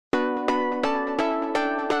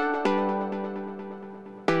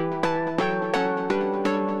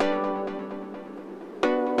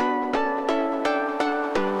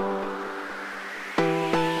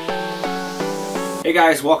Hey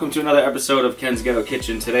guys, welcome to another episode of Ken's Ghetto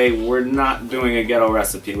Kitchen. Today we're not doing a ghetto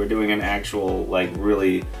recipe, we're doing an actual, like,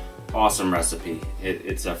 really awesome recipe.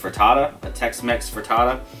 It's a frittata, a Tex-Mex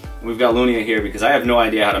frittata. And we've got Lunia here because I have no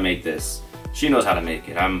idea how to make this. She knows how to make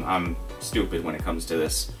it. I'm stupid when it comes to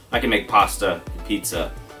this. I can make pasta and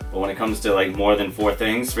pizza, but when it comes to like more than 4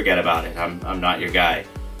 things, forget about it. I'm not your guy.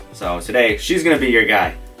 So today, she's gonna be your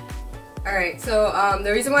guy. Alright, so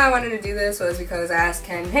the reason why I wanted to do this was because I asked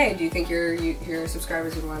Ken, hey, do you think your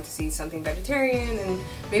subscribers would want to see something vegetarian? And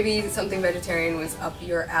maybe something vegetarian was up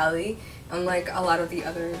your alley, unlike a lot of the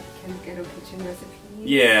other Ken's Ghetto Kitchen recipes.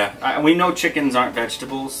 Yeah, we know chickens aren't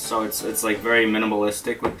vegetables, so it's like very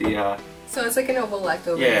minimalistic with the... So it's like an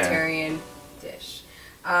ovo-lacto vegetarian dish.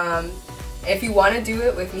 If you want to do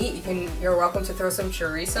it with meat, you're welcome to throw some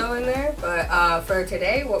chorizo in there, but for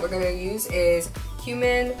today, what we're going to use is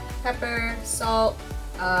cumin, pepper, salt,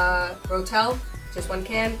 rotel, just 1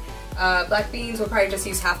 can. Black beans, we'll probably just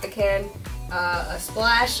use half the can. A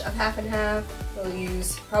splash of half and half. We'll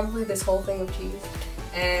use probably this whole thing of cheese.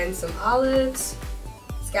 And some olives,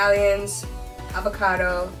 scallions,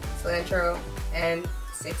 avocado, cilantro, and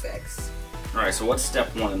 6 eggs. Alright, so what's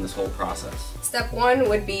step 1 in this whole process? Step 1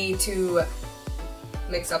 would be to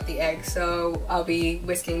mix up the eggs. So I'll be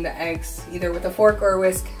whisking the eggs either with a fork or a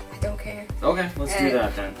whisk. I don't care. Okay, let's do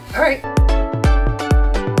that then. Alright.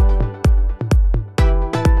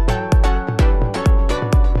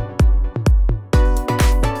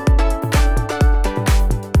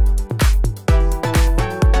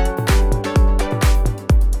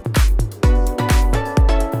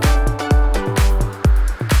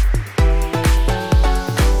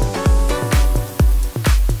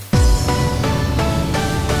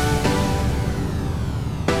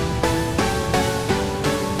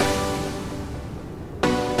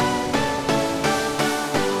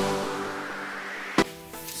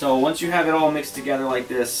 So once you have it all mixed together like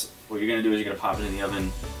this, what you're going to do is you're going to pop it in the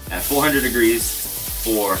oven at 400 degrees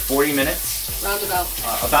for 40 minutes. Roundabout.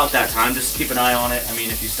 About that time. Just keep an eye on it. I mean,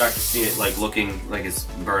 if you start to see it like looking like it's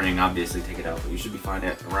burning, obviously take it out. But you should be fine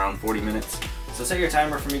at around 40 minutes. So set your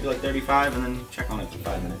timer for maybe like 35 and then check on it for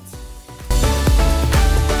 5 minutes.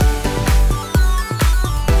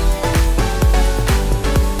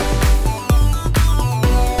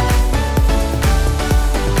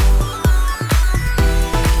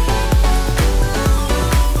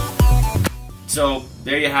 So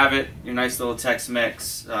there you have it, your nice little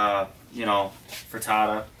Tex-Mex, you know,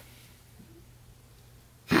 frittata.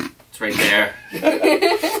 It's right there.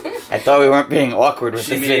 I thought we weren't being awkward with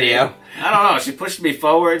this video. I don't know, she pushed me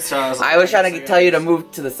forward, so I was like... I was trying to tell you to move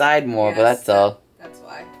to the side more, but that's all. That's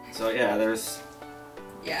why. So yeah, there's...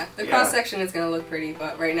 Yeah, the cross-section is going to look pretty,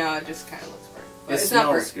 but right now it just kind of looks burnt. But it it's smells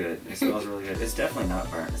not burnt. good. It smells really good. It's definitely not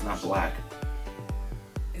burnt. It's not black.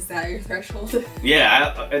 Is that your threshold?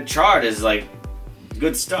 Yeah, charred is like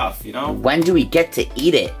good stuff, you know? When do we get to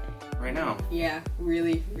eat it? Right now. Yeah,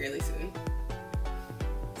 really, really soon.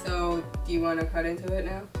 So, do you want to cut into it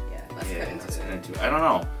now? Yeah, let's cut into it. I don't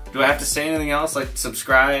know. Do I have to say anything else? Like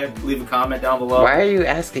subscribe, leave a comment down below. Why are you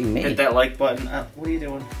asking me? Hit that like button. What are you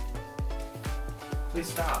doing? Please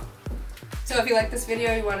stop. So if you like this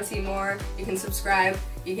video, you want to see more, you can subscribe,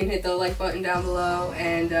 you can hit the like button down below,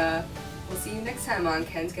 and we'll see you next time on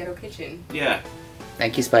Ken's Ghetto Kitchen. Yeah.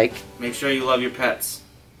 Thank you, Spike. Make sure you love your pets.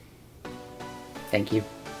 Thank you.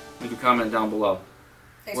 Leave a comment down below.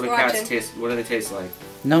 Thanks What for do cats watching. taste? What do they taste like?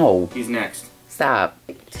 No. He's next. Stop.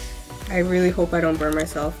 I really hope I don't burn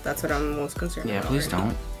myself. That's what I'm most concerned about. Yeah, please don't.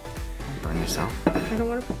 Don't burn yourself. I don't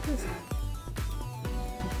want to put this.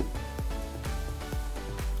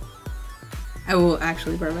 I will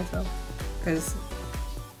actually burn myself because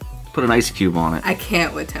Put an ice cube on it. I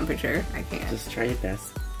can't with temperature. I can't. Just try your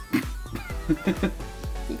best.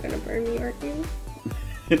 You gonna burn me, aren't you?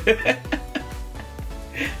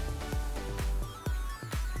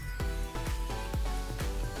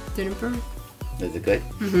 Didn't burn. Is it good?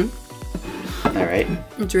 Mm-hmm. Alright.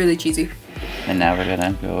 It's really cheesy. And now we're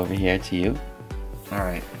gonna go over here to you.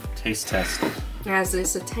 Alright, taste test. It has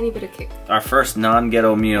just a tiny bit of kick. Our first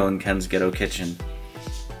non-ghetto meal in Ken's Ghetto Kitchen.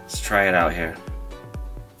 Let's try it out here.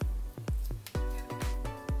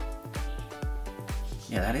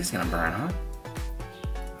 Yeah, that is gonna burn, huh?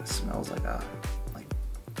 It smells like it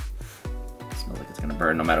smells like it's gonna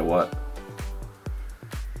burn no matter what.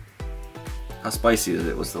 How spicy is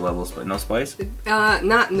it? What's the level of spice? No spice?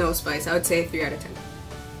 Not no spice. I would say 3 out of 10.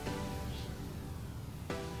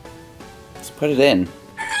 Just put it in.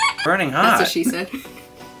 Burning hot. That's what she said.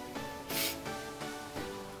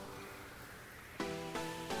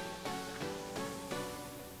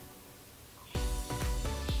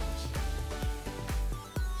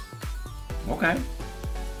 Okay.